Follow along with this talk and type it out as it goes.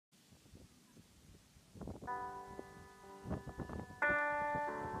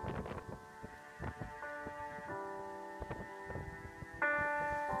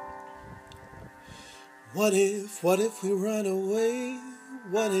What if we run away?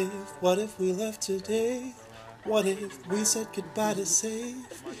 What if we left today? What if we said goodbye to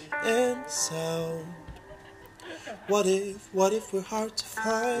safe and sound? What if we're hard to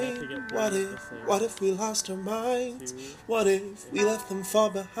find? What if we lost our minds? What if we let them fall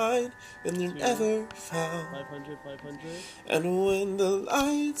behind and they're never found? 500. And when the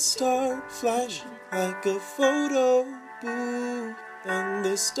lights start flashing like a photo booth and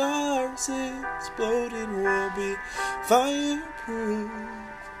the stars exploding, we'll be fireproof.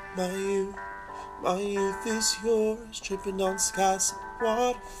 My youth is yours, tripping on skies and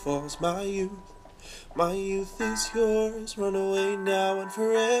waterfalls. My youth is yours, run away now and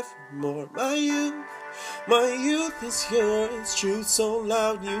forevermore. My youth is yours, truth so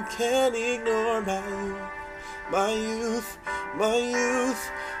loud you can't ignore. My youth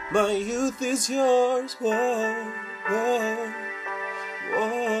is yours. Whoa, whoa, whoa,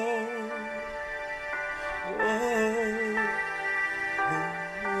 whoa, whoa.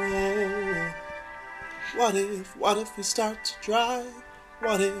 What if we start to drive?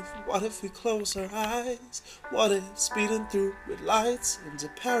 What if we close our eyes? What if speeding through red lights into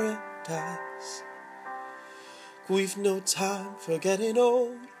paradise? We've no time for getting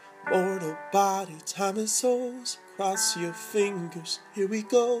old. Mortal body, time is souls. Cross your fingers, here we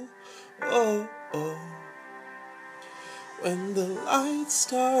go. Oh, oh. When the lights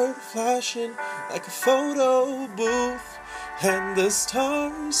start flashing like a photo booth and the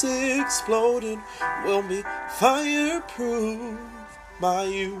stars exploding, we'll be fireproof. My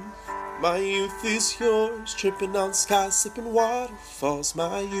youth is yours, tripping on skies, sipping waterfalls.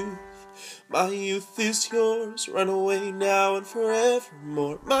 My youth is yours, run away now and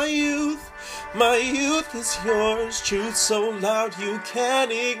forevermore. My youth is yours, truth so loud you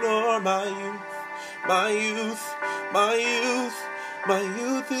can't ignore. My youth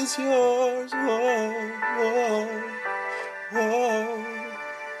is yours. Whoa, whoa, whoa, whoa.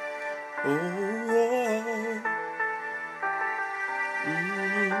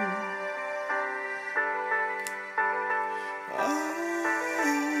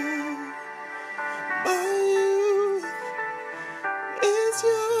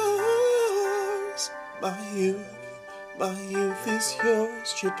 My youth is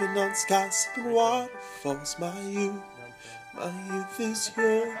yours, tripping on skies, sipping waterfalls. My youth is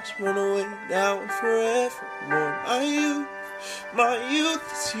yours, run away now and forevermore. My youth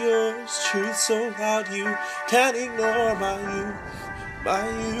is yours, truth so loud you can't ignore. My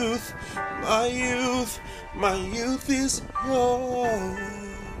youth is yours.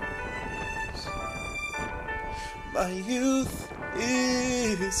 My youth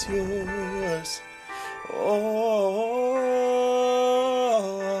is yours. Oh,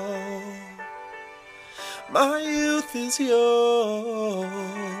 my youth is yours.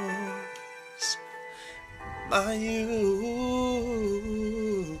 My youth.